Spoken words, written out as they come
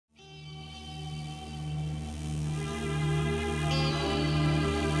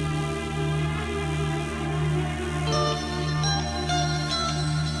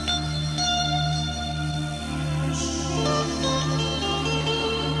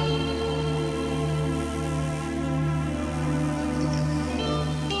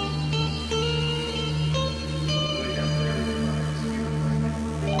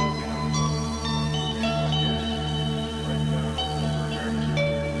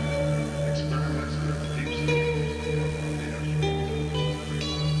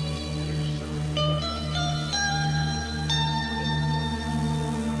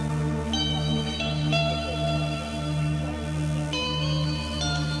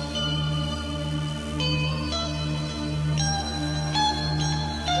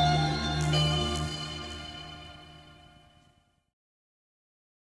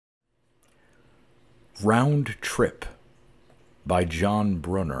Round Trip by John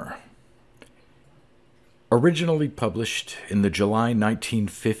Brunner. Originally published in the July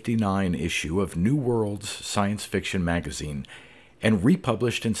 1959 issue of New World's science fiction magazine and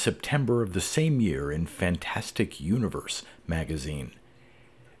republished in September of the same year in Fantastic Universe magazine.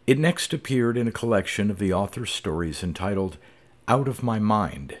 It next appeared in a collection of the author's stories entitled Out of My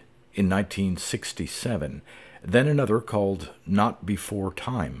Mind in 1967, then another called Not Before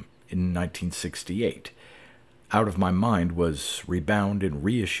Time in 1968. Out of My Mind was rebound and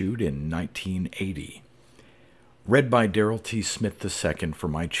reissued in 1980. Read by Darrell T. Smith II for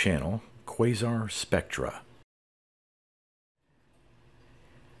my channel, Quasar Spectra.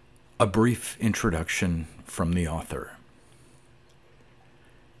 A brief introduction from the author.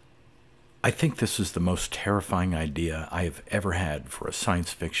 I think this is the most terrifying idea I have ever had for a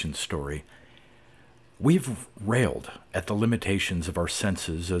science fiction story. We've railed at the limitations of our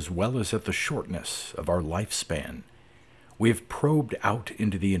senses as well as at the shortness of our lifespan. We have probed out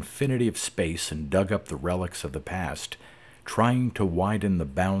into the infinity of space and dug up the relics of the past, trying to widen the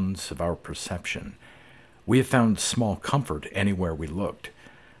bounds of our perception. We have found small comfort anywhere we looked.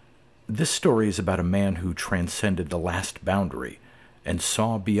 This story is about a man who transcended the last boundary and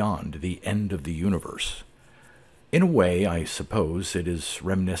saw beyond the end of the universe. In a way, I suppose, it is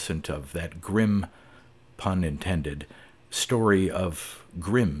reminiscent of that grim, pun intended, story of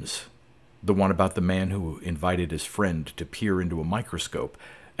Grimm's, the one about the man who invited his friend to peer into a microscope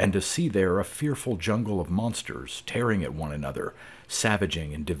and to see there a fearful jungle of monsters tearing at one another,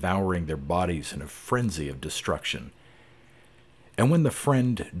 savaging and devouring their bodies in a frenzy of destruction. And when the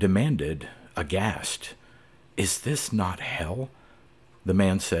friend demanded, aghast, "Is this not hell?" the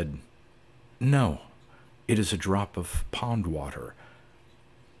man said, "No, it is a drop of pond water."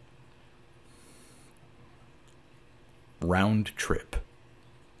 Round Trip.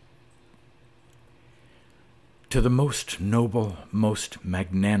 To the most noble, most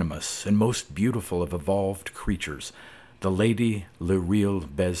magnanimous, and most beautiful of evolved creatures, the Lady Liriel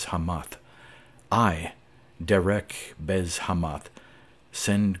Bez Hamath, I, Derek Bez Hamath,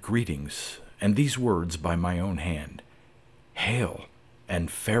 send greetings and these words by my own hand. Hail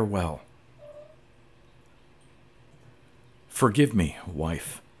and farewell. Forgive me,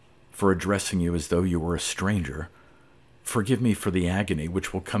 wife, for addressing you as though you were a stranger. Forgive me for the agony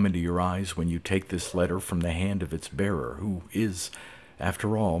which will come into your eyes when you take this letter from the hand of its bearer, who is,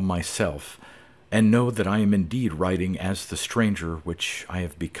 after all, myself, and know that I am indeed writing as the stranger which I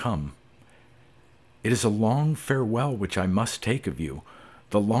have become. It is a long farewell which I must take of you,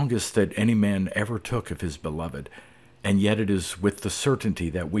 the longest that any man ever took of his beloved, and yet it is with the certainty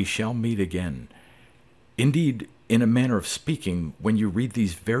that we shall meet again. Indeed, in a manner of speaking, when you read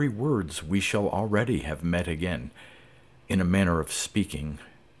these very words, we shall already have met again. In a manner of speaking.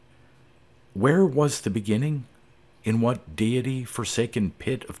 Where was the beginning? In what deity-forsaken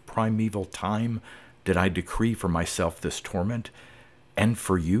pit of primeval time did I decree for myself this torment, and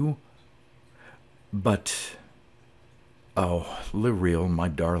for you? But, oh, Liriel, my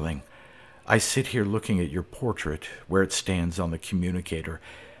darling, I sit here looking at your portrait, where it stands on the communicator,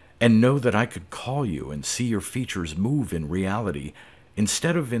 and know that I could call you and see your features move in reality,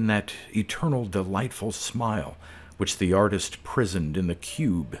 instead of in that eternal delightful smile which the artist prisoned in the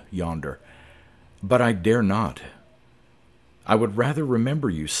cube yonder. But I dare not. I would rather remember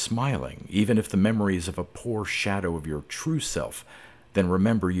you smiling, even if the memory is of a poor shadow of your true self, than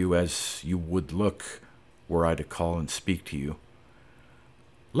remember you as you would look were I to call and speak to you.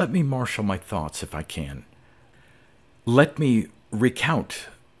 Let me marshal my thoughts if I can. Let me recount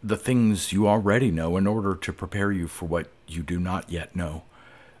the things you already know in order to prepare you for what you do not yet know.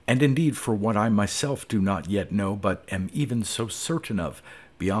 And indeed for what I myself do not yet know, but am even so certain of,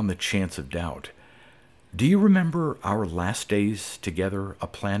 beyond the chance of doubt. Do you remember our last days together a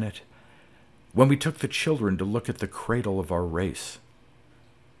planet, when we took the children to look at the cradle of our race?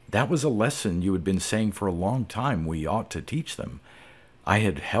 That was a lesson you had been saying for a long time we ought to teach them. I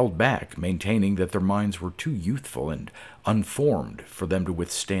had held back, maintaining that their minds were too youthful and unformed for them to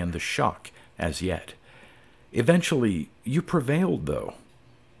withstand the shock as yet. Eventually, you prevailed, though.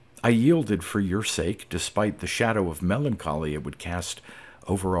 I yielded for your sake, despite the shadow of melancholy it would cast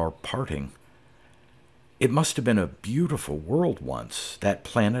over our parting. It must have been a beautiful world once, that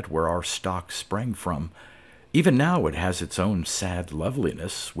planet where our stock sprang from. Even now it has its own sad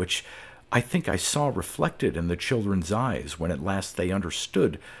loveliness, which I think I saw reflected in the children's eyes when at last they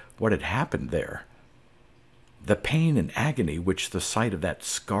understood what had happened there. The pain and agony which the sight of that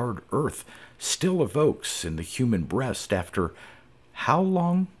scarred earth still evokes in the human breast after how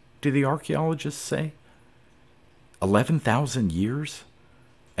long? Do the archaeologists say? 11,000 years?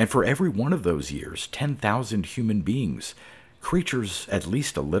 And for every one of those years, 10,000 human beings, creatures at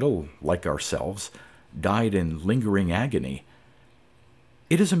least a little like ourselves, died in lingering agony.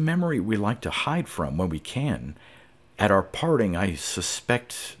 It is a memory we like to hide from when we can. At our parting, I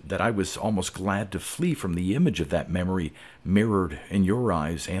suspect that I was almost glad to flee from the image of that memory mirrored in your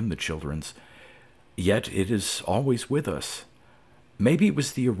eyes and the children's. Yet it is always with us. Maybe it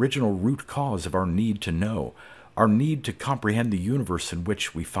was the original root cause of our need to know, our need to comprehend the universe in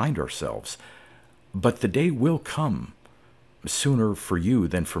which we find ourselves. But the day will come, sooner for you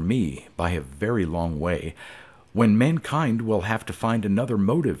than for me by a very long way, when mankind will have to find another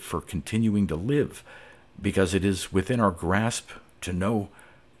motive for continuing to live, because it is within our grasp to know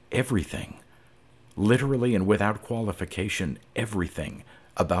everything, literally and without qualification, everything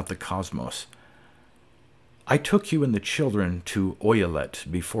about the cosmos. I took you and the children to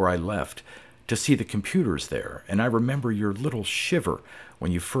Oyalet before I left to see the computers there, and I remember your little shiver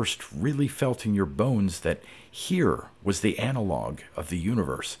when you first really felt in your bones that here was the analog of the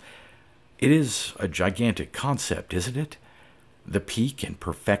universe. It is a gigantic concept, isn't it? The peak and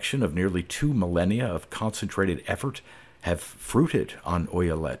perfection of nearly 2 millennia of concentrated effort have fruited on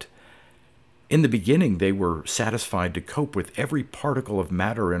Oyalet. In the beginning, they were satisfied to cope with every particle of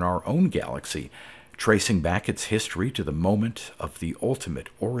matter in our own galaxy, tracing back its history to the moment of the ultimate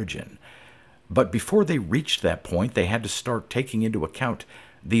origin. But before they reached that point, they had to start taking into account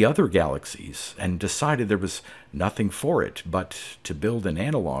the other galaxies and decided there was nothing for it but to build an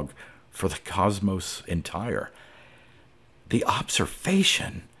analog for the cosmos entire. The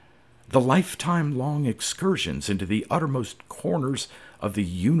observation, the lifetime-long excursions into the uttermost corners of the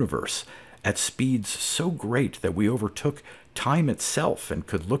universe at speeds so great that we overtook time itself and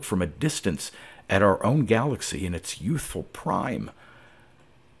could look from a distance at our own galaxy in its youthful prime.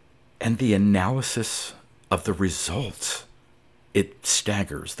 And the analysis of the results, it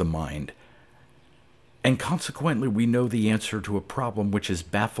staggers the mind. And consequently, we know the answer to a problem which has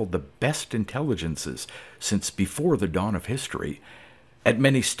baffled the best intelligences since before the dawn of history. At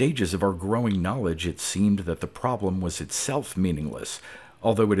many stages of our growing knowledge, it seemed that the problem was itself meaningless,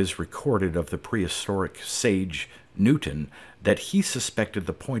 although it is recorded of the prehistoric sage Newton that he suspected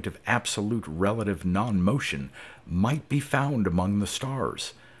the point of absolute relative non-motion might be found among the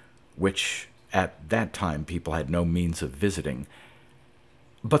stars, which at that time people had no means of visiting.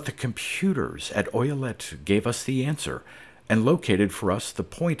 But the computers at Oyalet gave us the answer and located for us the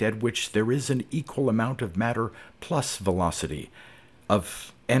point at which there is an equal amount of matter plus velocity,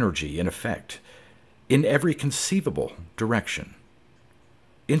 of energy in effect, in every conceivable direction.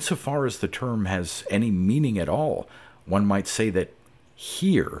 Insofar as the term has any meaning at all, one might say that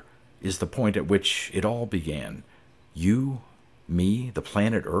here is the point at which it all began. You, me, the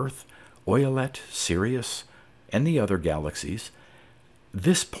planet Earth, Oyalet, Sirius, and the other galaxies.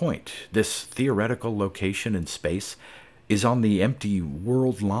 This point, this theoretical location in space, is on the empty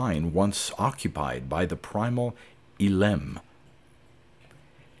world line once occupied by the primal Ilem.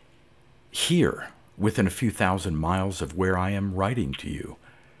 Here, within a few thousand miles of where I am writing to you.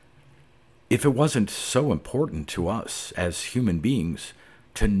 If it wasn't so important to us as human beings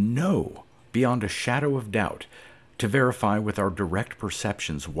to know beyond a shadow of doubt, to verify with our direct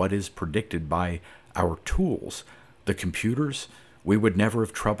perceptions what is predicted by our tools, the computers, we would never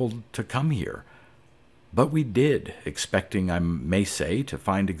have troubled to come here. But we did, expecting, I may say, to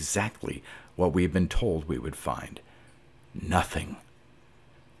find exactly what we had been told we would find. Nothing.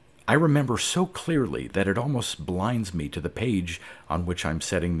 I remember so clearly that it almost blinds me to the page on which I'm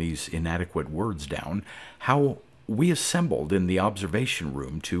setting these inadequate words down, how we assembled in the observation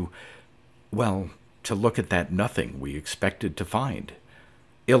room to look at that nothing we expected to find.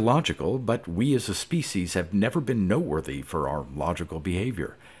 Illogical, but we as a species have never been noteworthy for our logical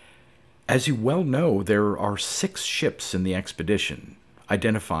behavior. As you well know, there are 6 ships in the expedition,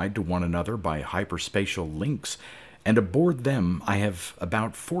 identified to one another by hyperspatial links, and aboard them I have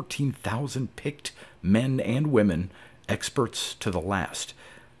about 14,000 picked men and women, experts to the last.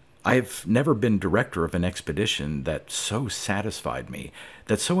 I've never been director of an expedition that so satisfied me,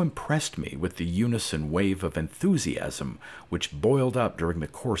 that so impressed me with the unison wave of enthusiasm which boiled up during the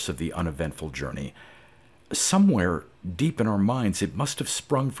course of the uneventful journey. Somewhere deep in our minds it must have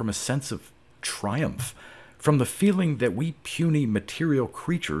sprung from a sense of triumph, from the feeling that we puny material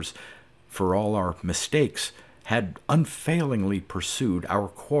creatures, for all our mistakes, had unfailingly pursued our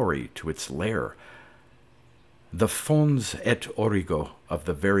quarry to its lair, the fons et origo of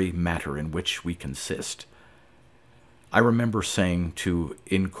the very matter in which we consist. I remember saying to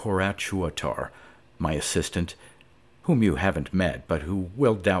Incoratuator, my assistant, whom you haven't met, but who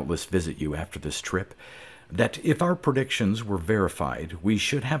will doubtless visit you after this trip, that if our predictions were verified, we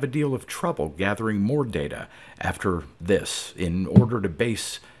should have a deal of trouble gathering more data after this in order to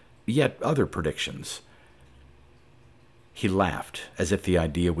base yet other predictions. He laughed as if the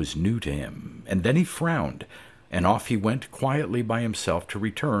idea was new to him, and then he frowned, and off he went quietly by himself to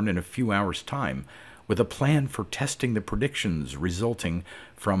return in a few hours' time with a plan for testing the predictions resulting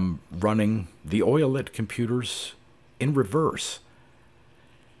from running the oil-lit computers in reverse.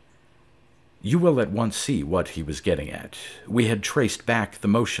 You will at once see what he was getting at. We had traced back the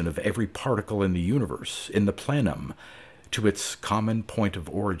motion of every particle in the universe, in the plenum, to its common point of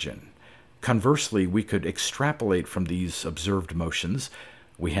origin. Conversely, we could extrapolate from these observed motions,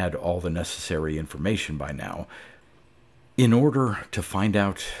 we had all the necessary information by now, in order to find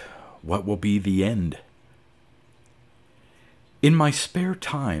out what will be the end. In my spare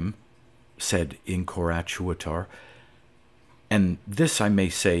time, said Incoratuator, and this, I may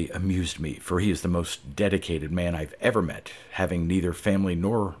say, amused me, for he is the most dedicated man I've ever met, having neither family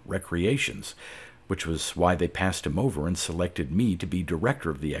nor recreations, which was why they passed him over and selected me to be director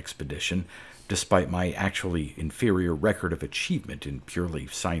of the expedition, despite my actually inferior record of achievement in purely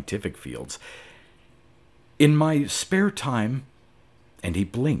scientific fields. In my spare time, and he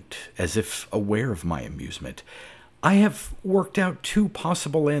blinked as if aware of my amusement, I have worked out two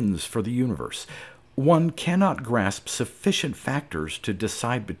possible ends for the universe. One cannot grasp sufficient factors to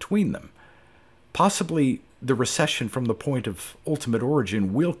decide between them. Possibly the recession from the point of ultimate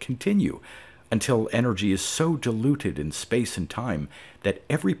origin will continue until energy is so diluted in space and time that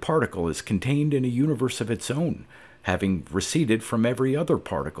every particle is contained in a universe of its own, having receded from every other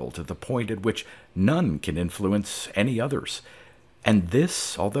particle to the point at which none can influence any others. And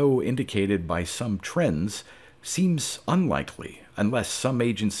this, although indicated by some trends, seems unlikely unless some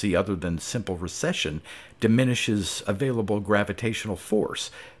agency other than simple recession diminishes available gravitational force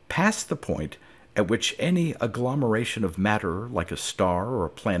past the point at which any agglomeration of matter, like a star or a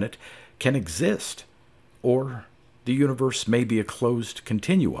planet, can exist. Or the universe may be a closed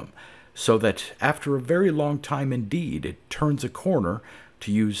continuum, so that after a very long time indeed it turns a corner,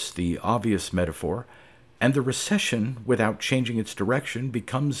 to use the obvious metaphor, and the recession, without changing its direction,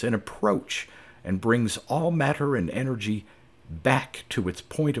 becomes an approach and brings all matter and energy back to its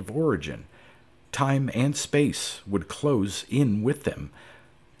point of origin. Time and space would close in with them.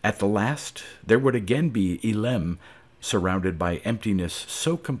 At the last, there would again be Elam, surrounded by emptiness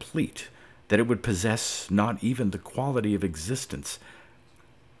so complete that it would possess not even the quality of existence.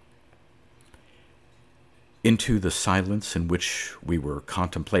 Into the silence in which we were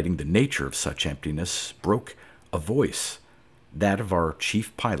contemplating the nature of such emptiness broke a voice, that of our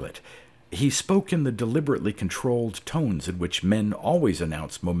chief pilot. He spoke in the deliberately controlled tones in which men always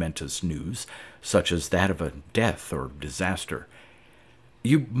announce momentous news, such as that of a death or disaster.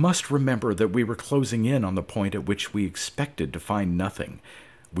 You must remember that we were closing in on the point at which we expected to find nothing.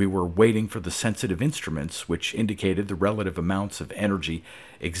 We were waiting for the sensitive instruments which indicated the relative amounts of energy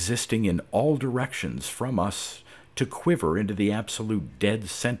existing in all directions from us to quiver into the absolute dead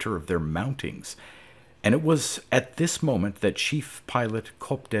center of their mountings. And it was at this moment that Chief Pilot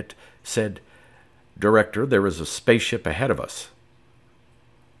Kopdet said, "Director, there is a spaceship ahead of us."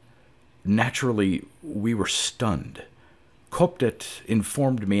 Naturally, we were stunned. Kopdet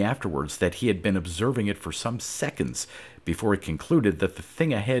informed me afterwards that he had been observing it for some seconds before he concluded that the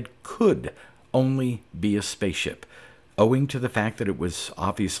thing ahead could only be a spaceship, owing to the fact that it was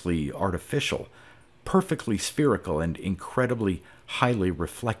obviously artificial, perfectly spherical, and incredibly highly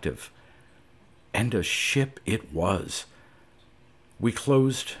reflective. And a ship it was. We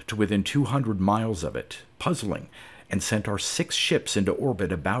closed to within 200 miles of it, puzzling, and sent our 6 ships into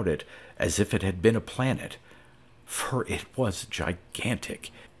orbit about it as if it had been a planet, for it was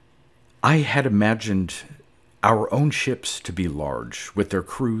gigantic. I had imagined our own ships to be large, with their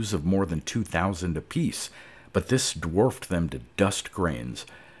crews of more than 2,000 apiece, but this dwarfed them to dust grains.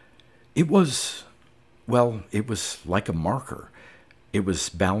 It was, well, it was like a marker. It was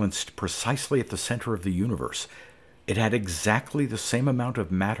balanced precisely at the center of the universe. It had exactly the same amount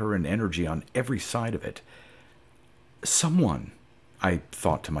of matter and energy on every side of it. Someone, I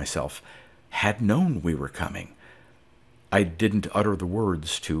thought to myself, had known we were coming. I didn't utter the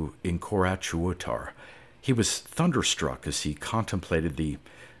words to Incoratuator. He was thunderstruck as he contemplated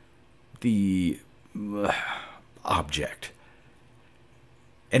the object.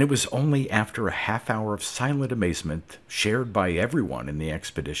 And it was only after a half-hour of silent amazement, shared by everyone in the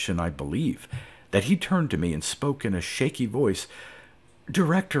expedition, I believe, that he turned to me and spoke in a shaky voice.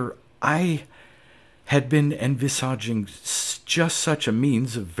 "Director, I had been envisaging just such a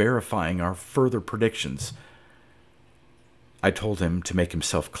means of verifying our further predictions. I told him to make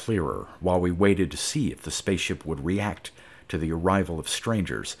himself clearer while we waited to see if the spaceship would react to the arrival of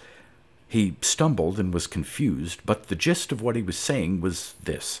strangers. He stumbled and was confused, but the gist of what he was saying was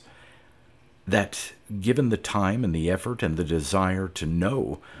this: that given the time and the effort and the desire to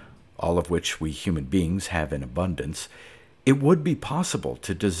know, all of which we human beings have in abundance, it would be possible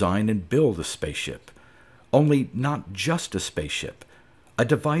to design and build a spaceship. Only not just a spaceship, a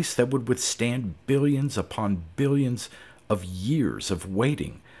device that would withstand billions upon billions of years of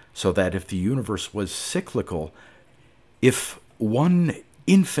waiting, so that if the universe was cyclical, if one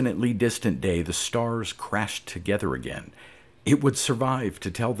infinitely distant day the stars crashed together again, it would survive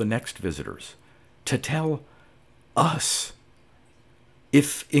to tell the next visitors, to tell us.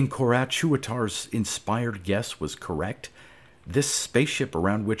 If Incoratuatar's inspired guess was correct, this spaceship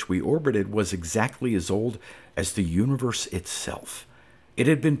around which we orbited was exactly as old as the universe itself. It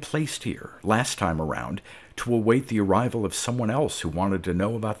had been placed here, last time around, to await the arrival of someone else who wanted to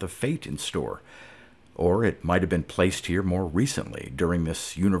know about the fate in store. Or it might have been placed here more recently, during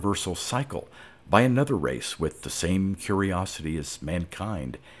this universal cycle, by another race with the same curiosity as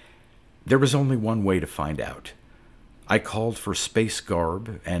mankind. There was only one way to find out. I called for space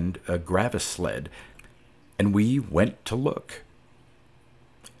garb and a gravis sled, and we went to look.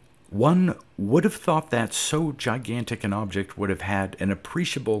 One would have thought that so gigantic an object would have had an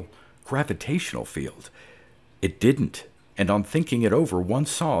appreciable gravitational field. It didn't, and on thinking it over, one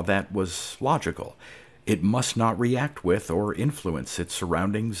saw that was logical. It must not react with or influence its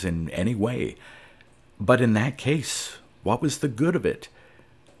surroundings in any way. But in that case, what was the good of it?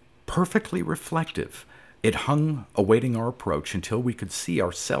 Perfectly reflective, it hung awaiting our approach until we could see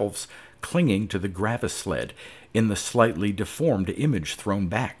ourselves clinging to the gravis sled in the slightly deformed image thrown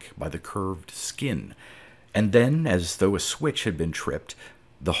back by the curved skin. And then, as though a switch had been tripped,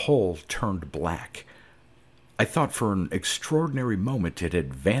 the hull turned black. I thought for an extraordinary moment it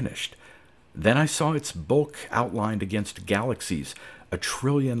had vanished. Then I saw its bulk outlined against galaxies a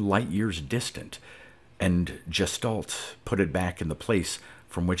trillion light-years distant, and Gestalt put it back in the place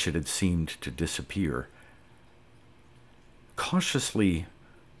from which it had seemed to disappear. Cautiously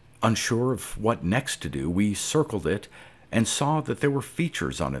unsure of what next to do, we circled it and saw that there were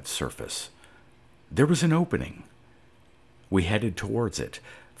features on its surface. There was an opening. We headed towards it,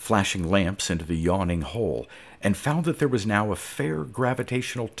 flashing lamps into the yawning hole, and found that there was now a fair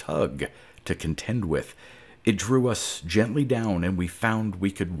gravitational tug to contend with. It drew us gently down, and we found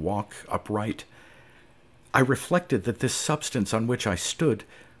we could walk upright. I reflected that this substance on which I stood,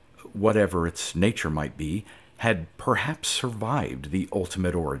 whatever its nature might be, had perhaps survived the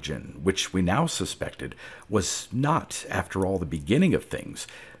ultimate origin, which we now suspected was not, after all, the beginning of things,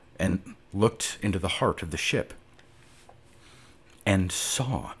 and looked into the heart of the ship. And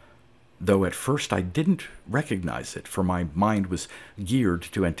saw, though at first I didn't recognize it, for my mind was geared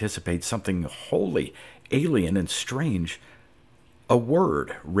to anticipate something wholly alien and strange, a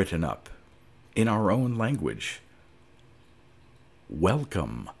word written up in our own language.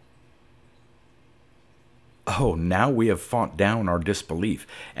 Welcome. Oh, now we have fought down our disbelief,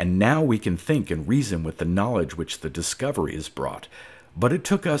 and now we can think and reason with the knowledge which the discovery has brought. But it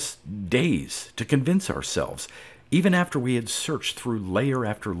took us days to convince ourselves, even after we had searched through layer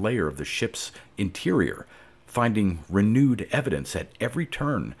after layer of the ship's interior, finding renewed evidence at every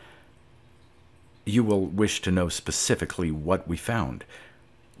turn. You will wish to know specifically what we found.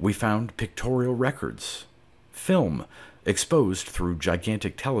 We found pictorial records, film, exposed through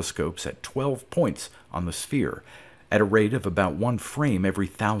gigantic telescopes at 12 points on the sphere, at a rate of about 1 frame every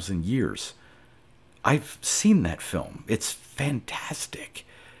 1,000 years. I've seen that film. It's fantastic,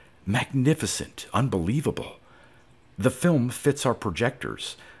 magnificent, unbelievable. The film fits our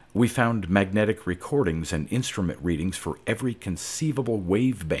projectors. We found magnetic recordings and instrument readings for every conceivable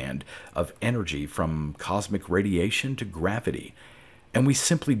wave band of energy, from cosmic radiation to gravity, and we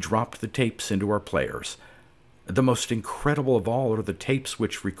simply dropped the tapes into our players. The most incredible of all are the tapes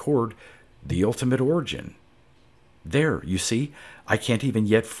which record the ultimate origin. There, you see, I can't even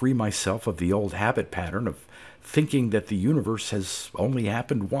yet free myself of the old habit pattern of thinking that the universe has only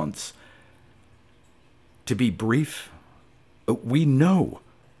happened once. To be brief, we know,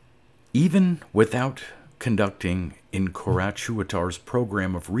 even without conducting Incoratuatar's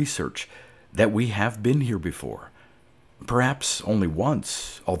program of research, that we have been here before. Perhaps only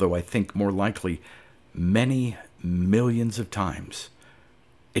once, although I think more likely many millions of times.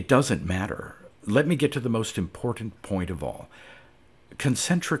 It doesn't matter. Let me get to the most important point of all.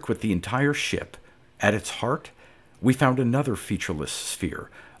 Concentric with the entire ship, at its heart, we found another featureless sphere,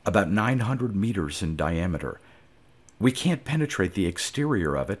 about 900 meters in diameter. We can't penetrate the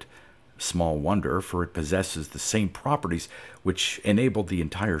exterior of it, Small wonder, for it possesses the same properties which enabled the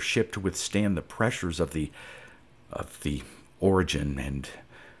entire ship to withstand the pressures of the origin and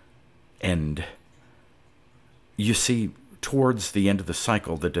end. You see, towards the end of the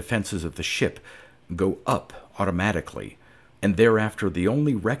cycle, the defenses of the ship go up automatically, and thereafter the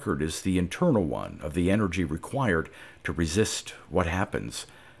only record is the internal one of the energy required to resist what happens.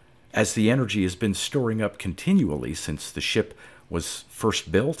 As the energy has been storing up continually since the ship was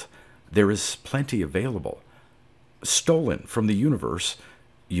first built, there is plenty available. Stolen from the universe,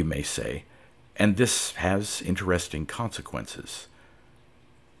 you may say, and this has interesting consequences.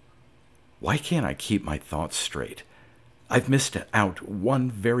 Why can't I keep my thoughts straight? I've missed out one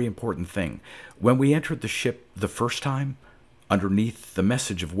very important thing. When we entered the ship the first time, underneath the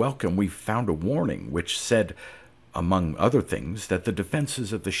message of welcome, we found a warning which said, among other things, that the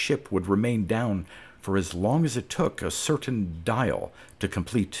defenses of the ship would remain down for as long as it took a certain dial to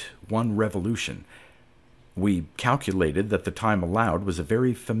complete one revolution. We calculated that the time allowed was a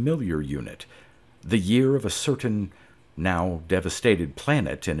very familiar unit, the year of a certain, now devastated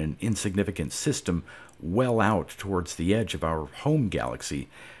planet in an insignificant system well out towards the edge of our home galaxy.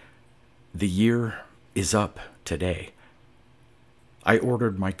 The year is up today. I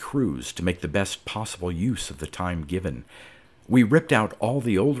ordered my crews to make the best possible use of the time given. We ripped out all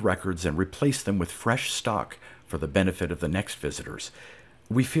the old records and replaced them with fresh stock for the benefit of the next visitors.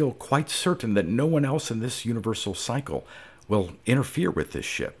 We feel quite certain that no one else in this universal cycle will interfere with this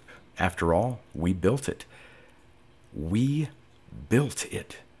ship. After all, we built it. We built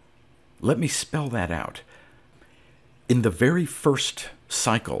it. Let me spell that out. In the very first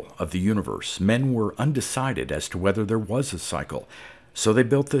cycle of the universe, men were undecided as to whether there was a cycle, so they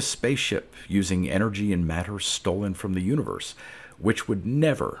built this spaceship using energy and matter stolen from the universe, which would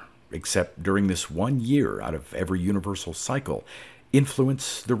never, except during this 1 year out of every universal cycle,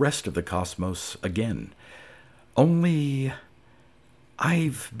 influence the rest of the cosmos again. Only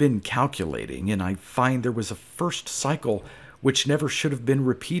I've been calculating, and I find there was a first cycle which never should have been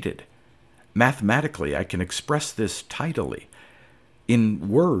repeated. Mathematically, I can express this tidily. In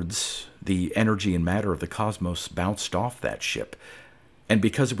words, the energy and matter of the cosmos bounced off that ship, and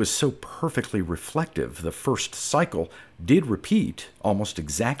because it was so perfectly reflective, the first cycle did repeat almost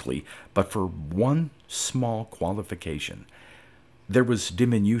exactly, but for one small qualification. There was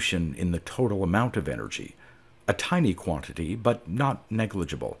diminution in the total amount of energy. A tiny quantity, but not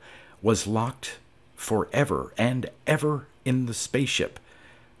negligible, was locked forever and ever in the spaceship.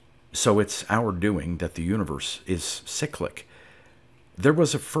 So it's our doing that the universe is cyclic. There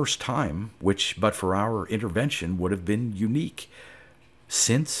was a first time which, but for our intervention, would have been unique.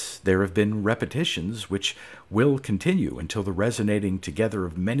 Since there have been repetitions which will continue until the resonating together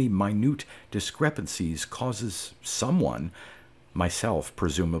of many minute discrepancies causes someone, myself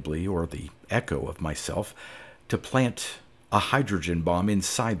presumably, or the echo of myself, to plant a hydrogen bomb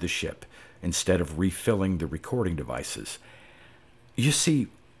inside the ship instead of refilling the recording devices. You see,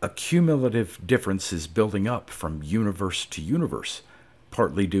 a cumulative difference is building up from universe to universe,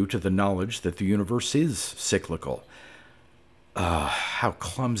 partly due to the knowledge that the universe is cyclical. How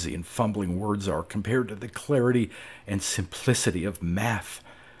clumsy and fumbling words are compared to the clarity and simplicity of math.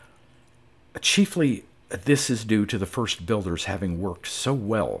 Chiefly, this is due to the first builders having worked so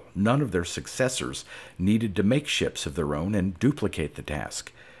well, none of their successors needed to make ships of their own and duplicate the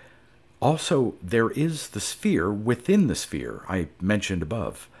task. Also, there is the sphere within the sphere I mentioned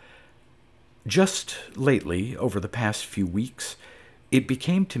above. Just lately, over the past few weeks, it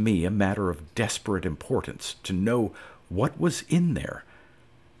became to me a matter of desperate importance to know what was in there.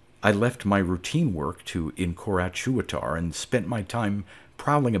 I left my routine work to Incoratuatar and spent my time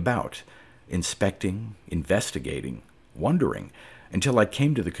prowling about, inspecting, investigating, wondering, until I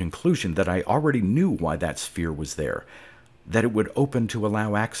came to the conclusion that I already knew why that sphere was there, that it would open to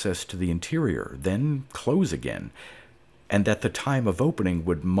allow access to the interior, then close again, and that the time of opening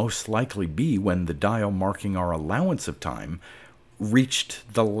would most likely be when the dial marking our allowance of time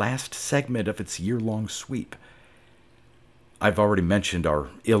reached the last segment of its year-long sweep. I've already mentioned our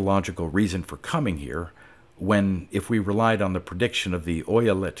illogical reason for coming here, when, if we relied on the prediction of the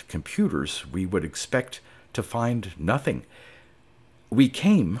Oyalet computers, we would expect to find nothing. We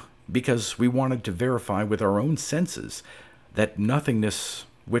came because we wanted to verify with our own senses that nothingness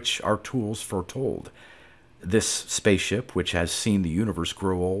which our tools foretold. This spaceship, which has seen the universe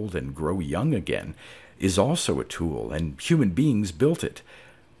grow old and grow young again, is also a tool, and human beings built it.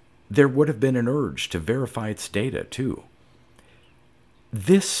 There would have been an urge to verify its data, too.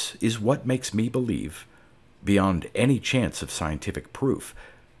 This is what makes me believe, beyond any chance of scientific proof,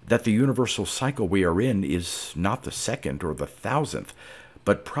 that the universal cycle we are in is not the 2nd or the 1,000th,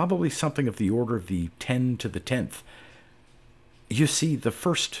 but probably something of the order of the 10 to the 10th. You see, the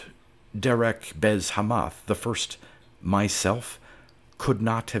first Derek Bez Hamath, the first myself, could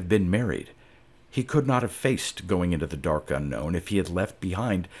not have been married. He could not have faced going into the dark unknown if he had left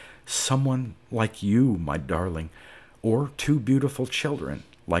behind someone like you, my darling, or two beautiful children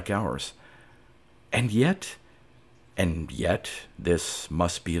like ours. And yet, this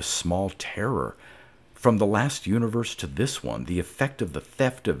must be a small terror. From the last universe to this one, the effect of the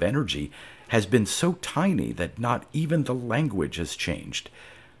theft of energy has been so tiny that not even the language has changed.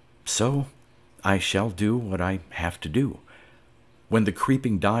 So, I shall do what I have to do. When the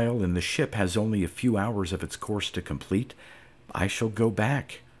creeping dial in the ship has only a few hours of its course to complete, I shall go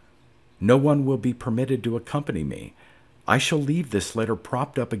back. No one will be permitted to accompany me. I shall leave this letter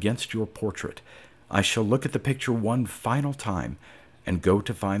propped up against your portrait. I shall look at the picture one final time and go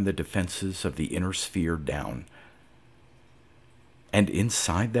to find the defenses of the inner sphere down. And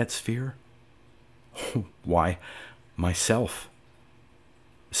inside that sphere? Why, myself.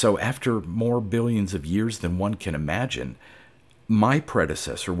 So after more billions of years than one can imagine, my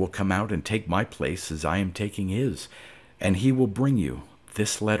predecessor will come out and take my place as I am taking his, and he will bring you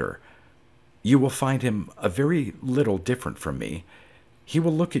this letter. You will find him a very little different from me. He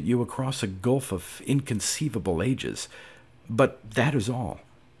will look at you across a gulf of inconceivable ages, but that is all.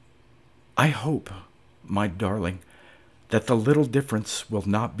 I hope, my darling, that the little difference will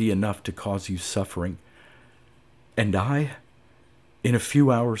not be enough to cause you suffering. And I, in a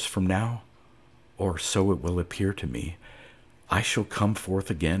few hours from now, or so it will appear to me, I shall come forth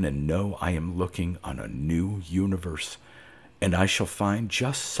again and know I am looking on a new universe, and I shall find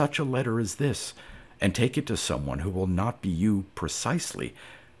just such a letter as this, and take it to someone who will not be you precisely,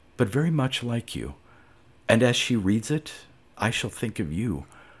 but very much like you. And as she reads it, I shall think of you.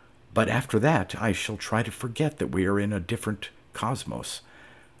 But after that, I shall try to forget that we are in a different cosmos.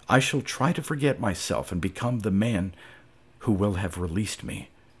 I shall try to forget myself and become the man who will have released me.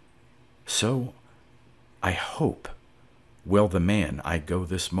 So, I hope, will the man I go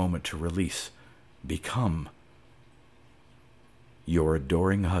this moment to release become your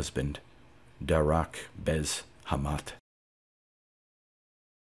adoring husband, Darak Bez Hamat.